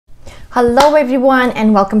Hello everyone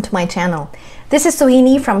and welcome to my channel. This is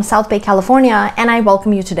Sohini from South Bay, California, and I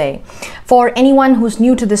welcome you today. For anyone who's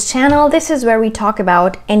new to this channel, this is where we talk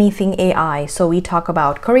about anything AI. So we talk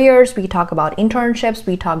about careers, we talk about internships,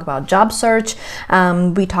 we talk about job search,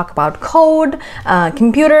 we talk about code,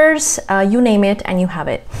 computers, you name it and you have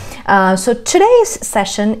it. So today's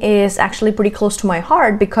session is actually pretty close to my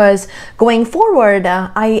heart because going forward,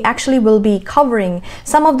 I actually will be covering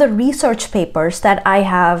some of the research papers that I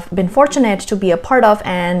have been fortunate to be a part of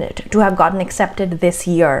and to have gotten accepted this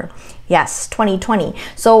year. Yes, 2020.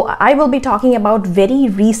 So I will be talking about very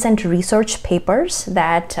recent research papers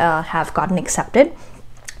that have gotten accepted.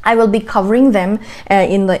 I will be covering them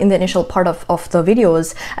in the initial part of the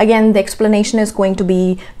videos. Again, the explanation is going to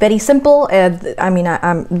be very simple.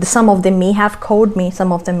 Some of them may have code,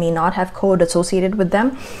 some of them may not have code associated with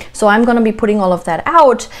them. So I'm going to be putting all of that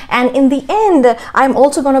out. And in the end, I'm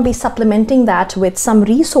also going to be supplementing that with some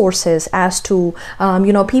resources as to,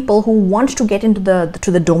 people who want to get into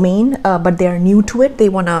the domain, but they're new to it. They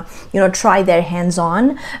want to, try their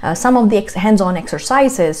hands-on, some of the hands-on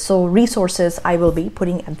exercises. So resources I will be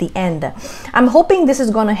putting at the end. I'm hoping this is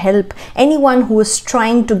going to help anyone who is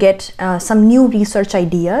trying to get some new research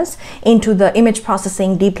ideas into the image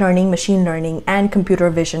processing, deep learning, machine learning, and computer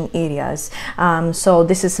vision areas. So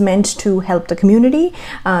this is meant to help the community.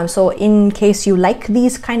 So in case you like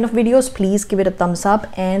these kind of videos, please give it a thumbs up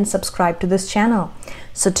and subscribe to this channel.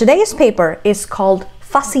 So today's paper is called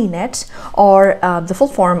FuzzyNet, or the full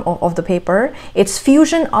form of the paper. It's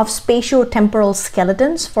Fusion of Spatio-Temporal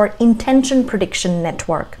Skeletons for Intention Prediction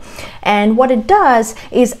Network. And what it does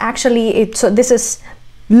is actually, so this is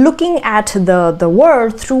looking at the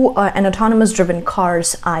world through an autonomous driven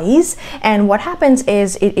car's eyes. And what happens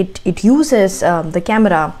is it uses the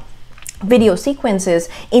camera video sequences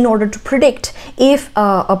in order to predict if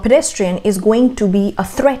a pedestrian is going to be a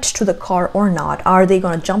threat to the car or not. Are they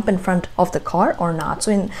going to jump in front of the car or not?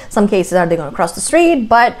 So in some cases, are they going to cross the street,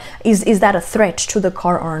 but is that a threat to the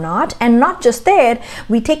car or not? And not just that,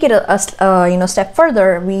 we take it a step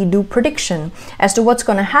further. We do prediction as to what's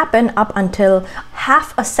going to happen up until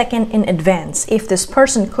half a second in advance. If this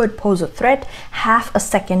person could pose a threat, half a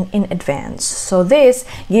second in advance. So this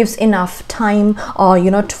gives enough time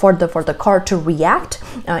for the car to react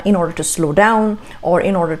in order to slow down, or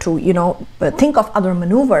in order to think of other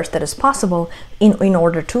maneuvers that is possible in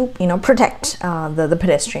order to protect the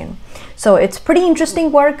pedestrian. So it's pretty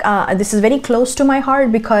interesting work. This is very close to my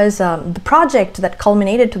heart because the project that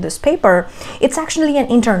culminated to this paper, it's actually an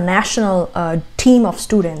international team of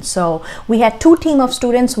students. So we had two teams of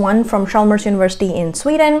students, one from Chalmers University in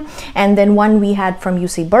Sweden, and then one we had from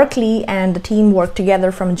UC Berkeley, and the team worked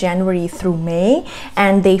together from January through May,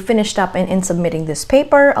 and they finished up in submitting this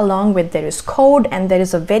paper. Along with, there is code, and there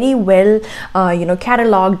is a very well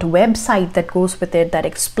cataloged website that goes with it that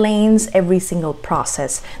explains every single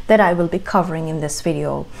process that I will be covering in this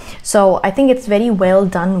video. So I think it's very well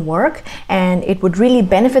done work, and it would really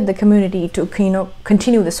benefit the community to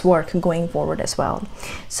continue this work going forward as well.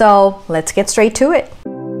 So let's get straight to it.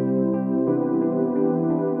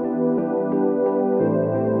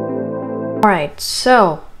 All right,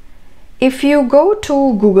 so if you go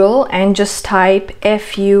to Google and just type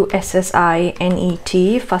FUSSINET,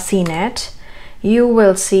 FuzzyNet, you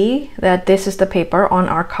will see that this is the paper on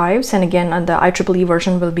archives, and again the IEEE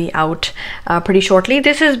version will be out pretty shortly.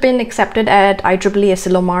 This has been accepted at IEEE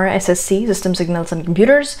Asilomar SSC, System Signals and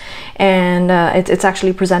Computers, and it's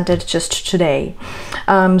actually presented just today.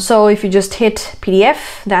 So if you just hit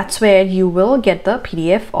PDF, that's where you will get the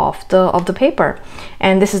PDF of the paper,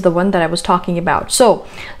 and this is the one that I was talking about. So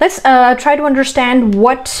let's try to understand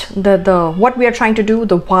what we are trying to do,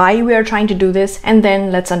 the why we are trying to do this, and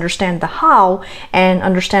then let's understand the how and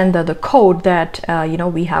understand the code that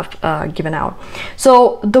we have given out.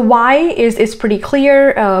 So the why is pretty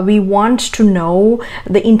clear. We want to know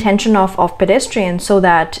the intention of pedestrians so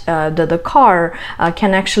that the car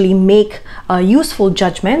can actually make useful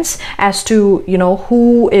judgments as to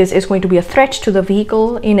who is going to be a threat to the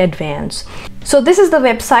vehicle in advance. So this is the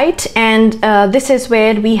website, and this is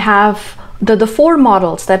where we have the four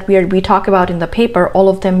models that we talk about in the paper, all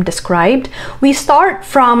of them described. We start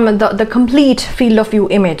from the complete field of view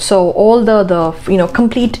image, so all the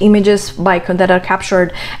complete images that are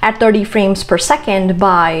captured at 30 frames per second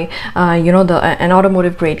by an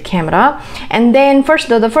automotive grade camera. And then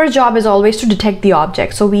the first job is always to detect the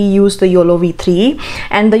object, so we use the YOLO V3,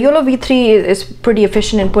 and the YOLO V3 is pretty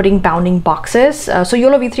efficient in putting bounding boxes. So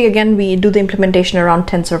YOLO V3, again, we do the implementation around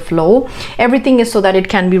TensorFlow. Everything is so that it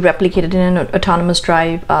can be replicated in an autonomous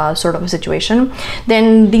drive sort of a situation.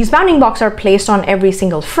 Then these bounding boxes are placed on every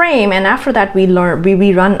single frame, and after that we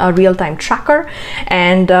run a real-time tracker,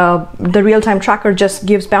 and the real-time tracker just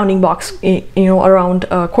gives bounding box around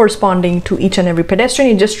corresponding to each and every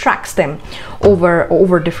pedestrian. It just tracks them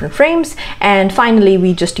over different frames, and finally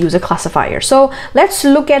we just use a classifier. So let's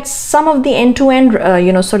look at some of the end-to-end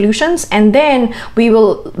solutions, and then we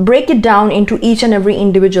will break it down into each and every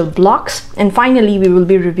individual blocks, and finally we will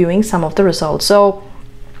be reviewing some of the results. So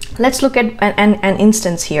let's look at an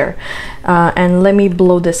instance here, and let me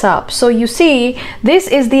blow this up. So you see, this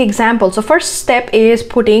is the example. So first step is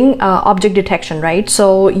putting object detection, right?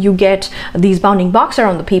 So you get these bounding box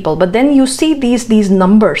around the people, but then you see these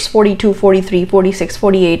numbers 42, 43, 46,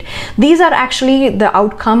 48. These are actually the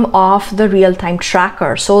outcome of the real-time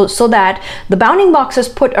tracker. So that the bounding boxes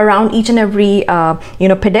put around each and every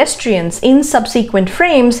pedestrians in subsequent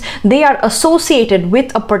frames, they are associated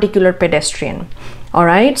with a particular pedestrian. All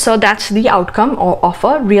right, so that's the outcome of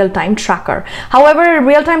a real-time tracker. However,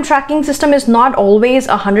 real-time tracking system is not always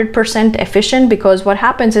 100% efficient, because what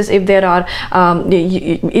happens is if there are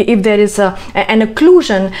if there is an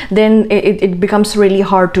occlusion, then it becomes really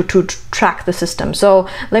hard to track the system. So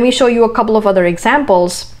let me show you a couple of other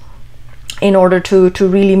examples in order to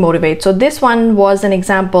really motivate. So this one was an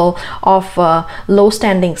example of low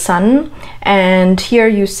standing sun, and here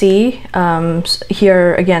you see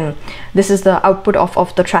here again, this is the output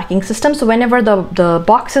of the tracking system. So whenever the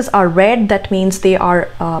boxes are red, that means they are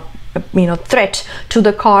threat to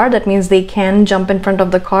the car. That means they can jump in front of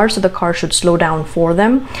the car, so the car should slow down for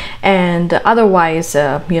them, and otherwise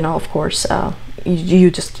of course you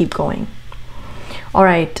just keep going. All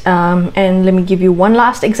right, and let me give you one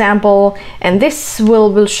last example, and this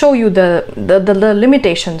will show you the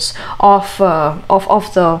limitations of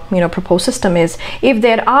the proposed system. Is if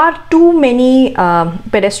there are too many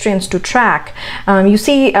pedestrians to track, you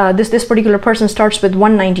see this particular person starts with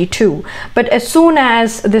 192, but as soon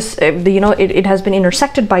as this it has been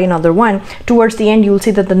intersected by another one, towards the end you'll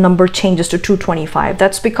see that the number changes to 225.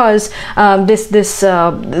 That's because this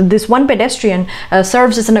one pedestrian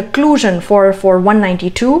serves as an occlusion for 192,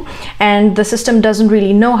 and the system doesn't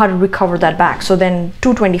really know how to recover that back. So then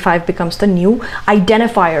 225 becomes the new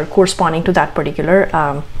identifier corresponding to that particular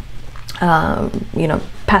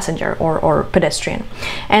passenger or pedestrian.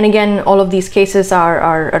 And again, all of these cases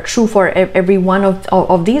are true for every one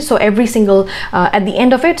of these. So every single at the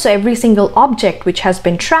end of it, so every single object which has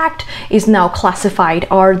been tracked is now classified.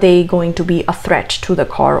 Are they going to be a threat to the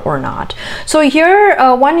car or not? So here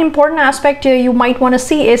one important aspect you might want to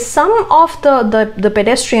see is some of the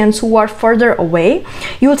pedestrians who are further away,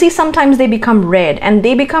 you will see sometimes they become red, and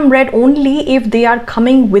they become red only if they are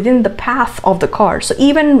coming within the path of the car. So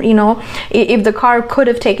even if the car could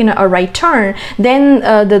have taken a right turn, then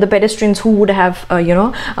the pedestrians who would have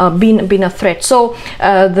been a threat. So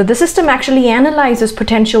the system actually analyzes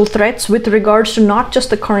potential threats with regards to not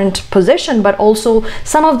just the current position, but also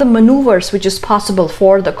some of the maneuvers which is possible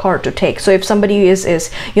for the car to take. So if somebody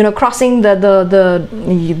is crossing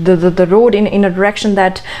the road in a direction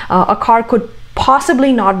that a car could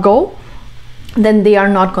possibly not go, then they are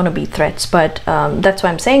not going to be threats. But that's why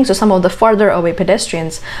I'm saying, so some of the further away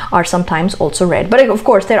pedestrians are sometimes also red. But of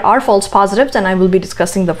course there are false positives, and I will be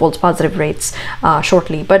discussing the false positive rates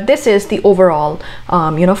shortly. But this is the overall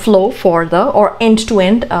flow for the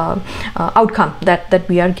end-to-end outcome that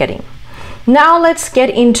we are getting. Now let's get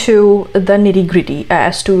into the nitty-gritty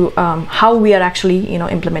as to how we are actually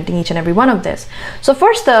implementing each and every one of this. So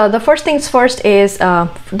first, the first things first is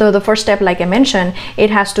the first step, like I mentioned, it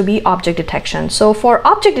has to be object detection. So for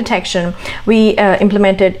object detection, we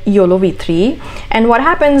implemented YOLO v3, and what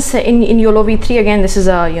happens in YOLO v3, again, this is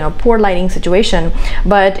a poor lighting situation,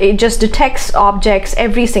 but it just detects objects,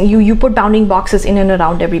 everything. You put bounding boxes in and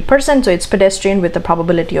around every person, so it's pedestrian with the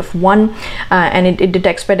probability of 1, and it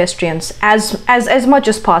detects pedestrians as much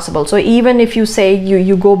as possible. So even if you say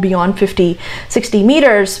you go beyond 50-60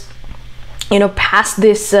 meters past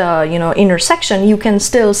this intersection, you can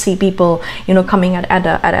still see people coming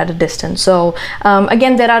at a distance. So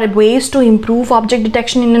again, there are ways to improve object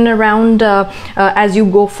detection in and around as you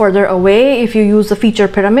go further away if you use the feature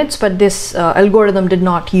pyramids, but this algorithm did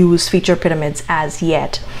not use feature pyramids as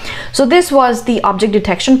yet. So this was the object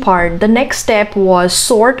detection part. The next step was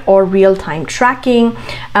sort or real-time tracking.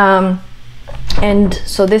 And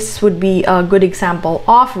so this would be a good example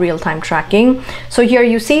of real-time tracking. So here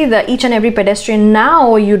you see that each and every pedestrian,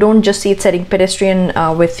 now you don't just see it setting pedestrian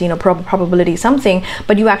with probability something,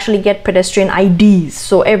 but you actually get pedestrian IDs.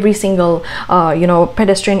 So every single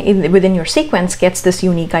pedestrian within your sequence gets this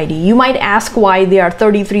unique ID. You might ask why they are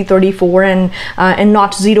 33, 34 and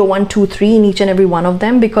not 0, 1, 2, 3 in each and every one of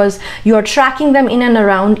them, because you are tracking them in and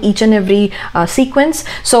around each and every sequence.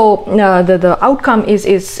 So the outcome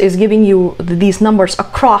is giving you these numbers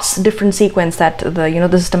across different sequence that the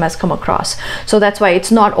system has come across. So that's why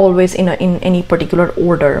it's not always in any particular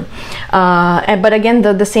order. But again,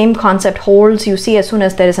 the same concept holds. You see, as soon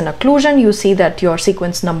as there is an occlusion, you see that your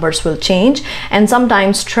sequence numbers will change. And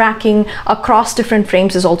sometimes tracking across different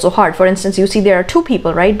frames is also hard. For instance, you see there are two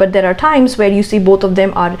people, right? But there are times where you see both of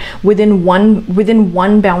them are within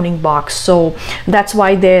one bounding box. So that's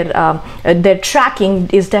why their tracking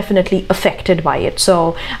is definitely affected by it.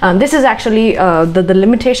 So this is actually the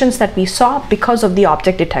limitations that we saw because of the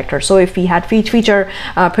object detector. So if we had feature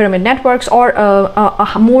pyramid networks or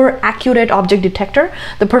a more accurate object detector,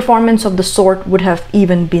 the performance of the sort would have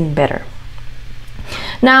even been better.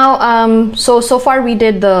 Now, so far we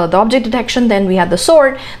did the object detection, then we had the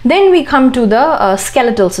sort, then we come to the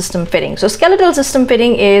skeletal system fitting. So skeletal system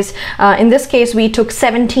fitting is, in this case, we took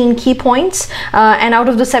 17 key points, and out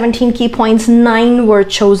of the 17 key points, 9 were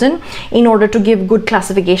chosen in order to give good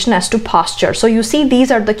classification as to posture. So you see,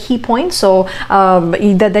 these are the key points, so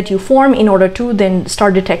that you form in order to then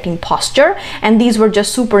start detecting posture, and these were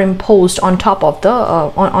just superimposed on top of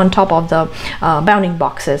the bounding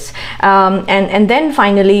boxes, and then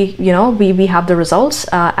finally, we have the results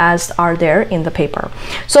as are there in the paper.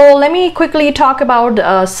 So let me quickly talk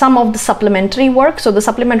about some of the supplementary work. So the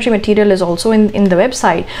supplementary material is also in the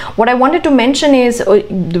website. What I wanted to mention is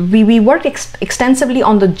we worked extensively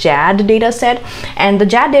on the JAD data set, and the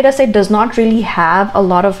JAD data set does not really have a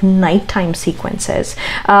lot of nighttime sequences.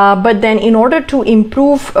 But then in order to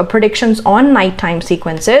improve predictions on nighttime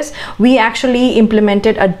sequences, we actually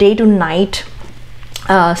implemented a day to night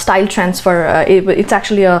style transfer. It's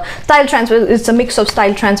actually a style transfer. It's a mix of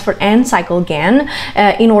style transfer and cycle GAN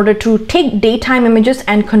in order to take daytime images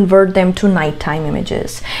and convert them to nighttime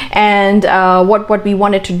images. And what we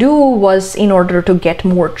wanted to do was, in order to get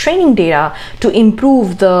more training data, to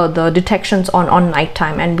improve the detections on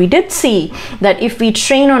nighttime. And we did see that if we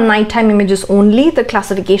train on nighttime images only, the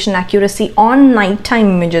classification accuracy on nighttime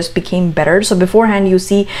images became better. So beforehand, you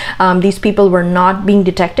see these people were not being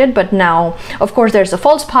detected, but now, of course, there's a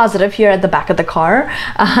false positive here at the back of the car,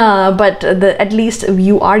 but at least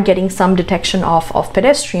you are getting some detection of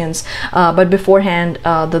pedestrians, but beforehand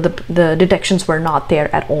the detections were not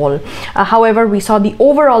there at all. However, we saw the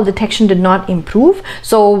overall detection did not improve.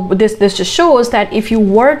 So this just shows that if you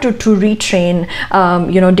were to retrain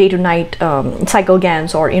day to night cycle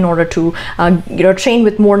GANs, or in order to train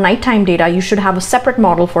with more nighttime data, you should have a separate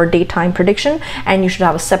model for daytime prediction, and you should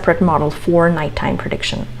have a separate model for nighttime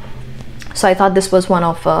prediction. So I thought this was one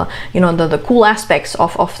of the cool aspects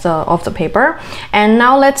of the paper. And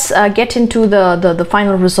now let's get into the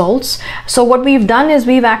final results. So what we've done is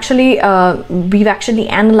we've actually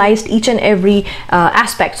analyzed each and every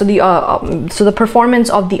aspect. So the performance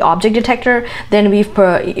of the object detector. Then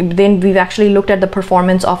we've actually looked at the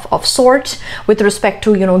performance of sort with respect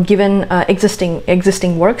to given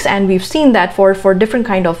existing works, and we've seen that for different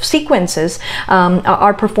kind of sequences,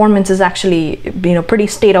 our performance is actually pretty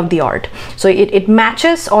state of the art. So it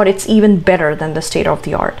matches, or it's even better than the state of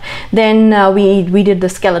the art. Then we did the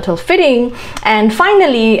skeletal fitting, and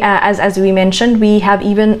finally, as we mentioned, we have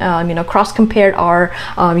even cross compared our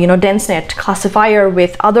DenseNet classifier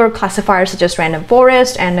with other classifiers such as random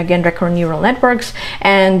forest and again recurrent neural networks,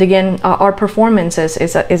 and again our performance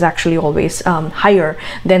is actually always higher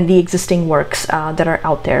than the existing works that are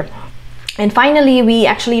out there. And finally, we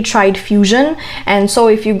actually tried fusion. And so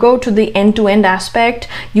if you go to the end-to-end aspect,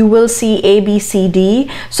 you will see A, B, C, D.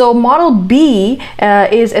 So model B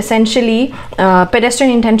is essentially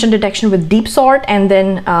pedestrian intention detection with deep sort. And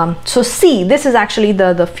then, so C, this is actually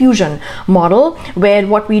the fusion model, where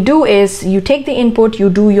what we do is you take the input, you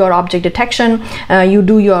do your object detection, you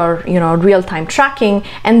do your real-time tracking,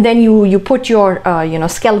 and then you put your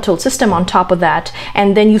skeletal system on top of that,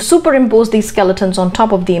 and then you superimpose these skeletons on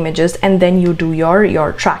top of the images, and then you do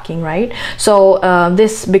your tracking, right? So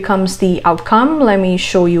this becomes the outcome. Let me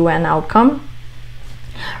show you an outcome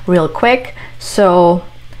real quick. So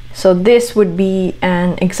this would be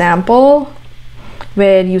an example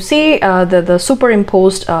where you see the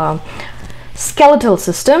superimposed skeletal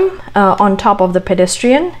system on top of the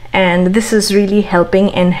pedestrian, and this is really helping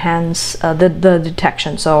enhance the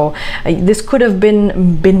detection. So this could have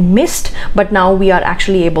been missed, but now we are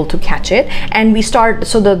actually able to catch it, and we start,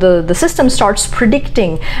 so the system starts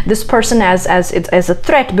predicting this person as a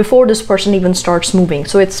threat before this person even starts moving.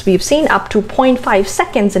 So we've seen up to 0.5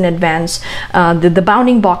 seconds in advance the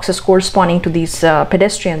bounding boxes corresponding to these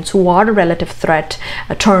pedestrians who are a relative threat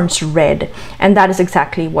turns red, and that is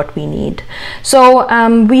exactly what we need. So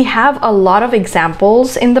we have a lot of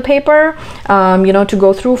examples in the paper, you know, to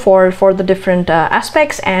go through for the different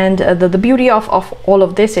aspects, and the beauty of all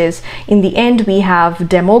of this is, in the end, we have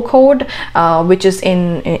demo code which is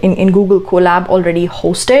in Google Colab already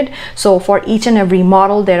hosted. So for each and every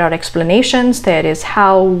model there are explanations. There is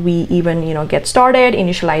how we even, you know, get started,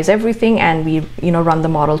 initialize everything, and we, you know, run the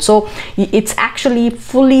model. So it's actually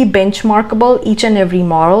fully benchmarkable, each and every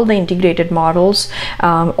model, the integrated models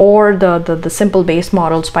or the simple base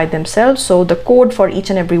models by themselves. So the code for each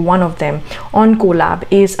and every one of them on Colab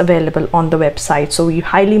is available on the website. So we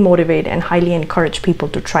highly motivate and highly encourage people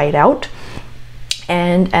to try it out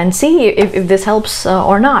and see if this helps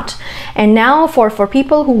or not. And now for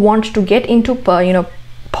people who want to get into you know,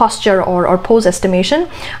 posture or pose estimation,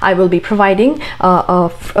 I will be providing a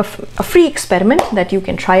free experiment that you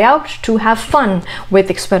can try out to have fun with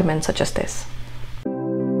experiments such as this.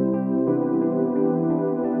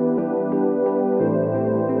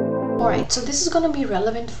 Alright, so this is going to be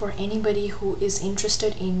relevant for anybody who is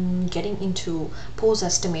interested in getting into pose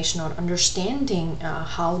estimation or understanding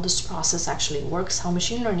how this process actually works, how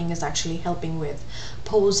machine learning is actually helping with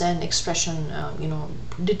pose and expression, you know,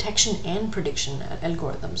 detection and prediction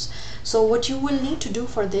algorithms. So what you will need to do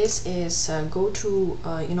for this is go to,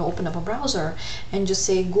 you know, open up a browser and just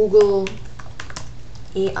say Google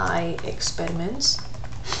AI experiments,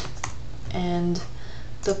 and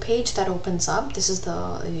the page that opens up, this is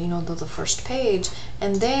the, you know, the first page,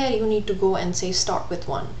 and there you need to go and say start with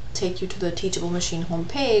one. Take you to the Teachable Machine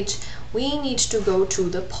homepage. We need to go to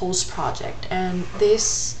the pose project, and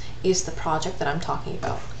this is the project that I'm talking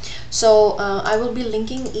about. So I will be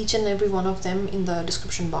linking each and every one of them in the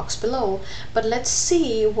description box below, but let's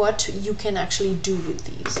see what you can actually do with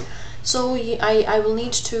these. So I will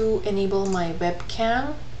need to enable my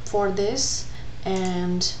webcam for this,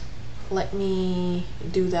 and let me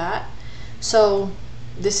do that. So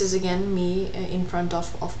this is again me in front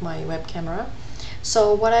of my web camera.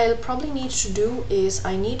 So what I'll probably need to do is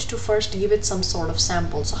I need to first give it some sort of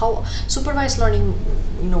samples. So how supervised learning,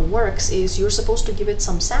 you know, works is you're supposed to give it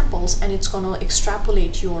some samples, and it's going to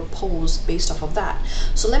extrapolate your pose based off of that.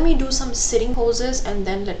 So let me do some sitting poses, and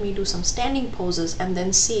then let me do some standing poses, and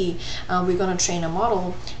then see, we're going to train a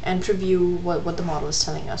model and preview what the model is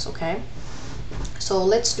telling us. Okay, so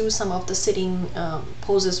let's do some of the sitting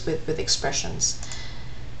poses with expressions.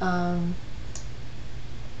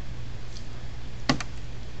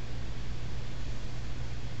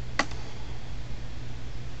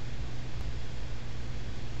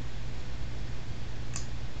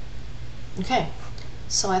 Okay,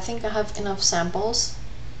 so I think I have enough samples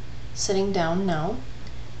sitting down now,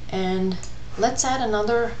 and let's add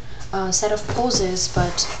another set of poses,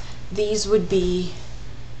 but these would be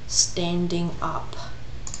standing up.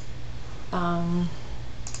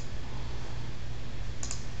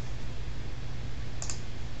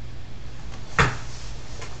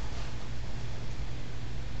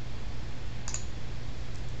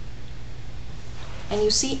 And you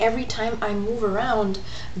see, every time I move around,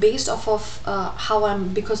 based off of how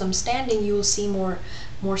because I'm standing, you'll see more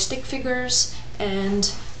stick figures,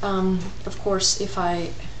 and of course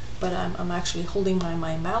but I'm actually holding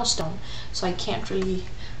my mouse down, so I can't really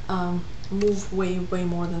move way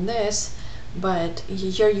more than this. But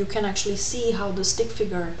here you can actually see how the stick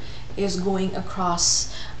figure is going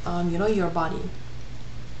across, you know, your body.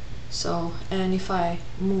 So, and if I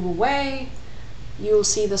move away, you'll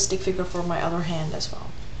see the stick figure for my other hand as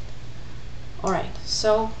well. Alright,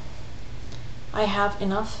 so I have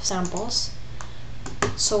enough samples.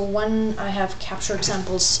 So one, I have captured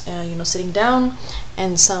samples, you know, sitting down,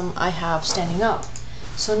 and some I have standing up.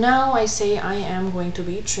 So now I say I am going to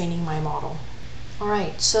be training my model.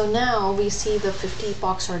 Alright, so now we see the 50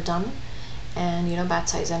 epochs are done, and, you know, batch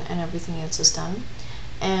size and everything else is done.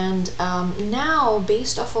 And now,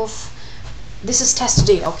 based off of, this is test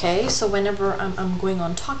data, okay? So whenever I'm going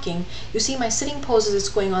on talking, you see my sitting poses, it's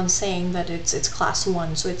going on saying that it's class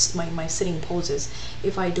 1, so it's my sitting poses.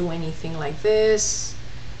 If I do anything like this,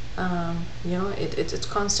 you know, it's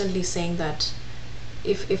constantly saying that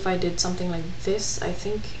if I did something like this, I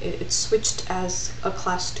think it switched as a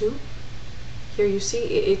class 2. Here you see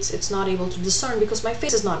it's not able to discern because my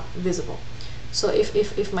face is not visible. So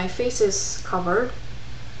if my face is covered,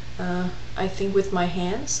 I think with my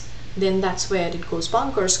hands, then that's where it goes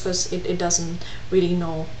bonkers, because it doesn't really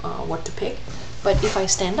know what to pick. But if I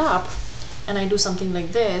stand up and I do something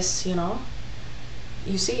like this, you know,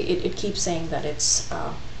 you see it keeps saying that it's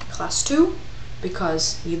class 2,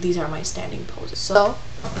 because these are my standing poses. So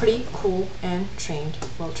pretty cool and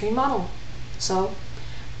well-trained model. So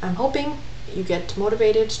I'm hoping you get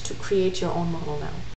motivated to create your own model now.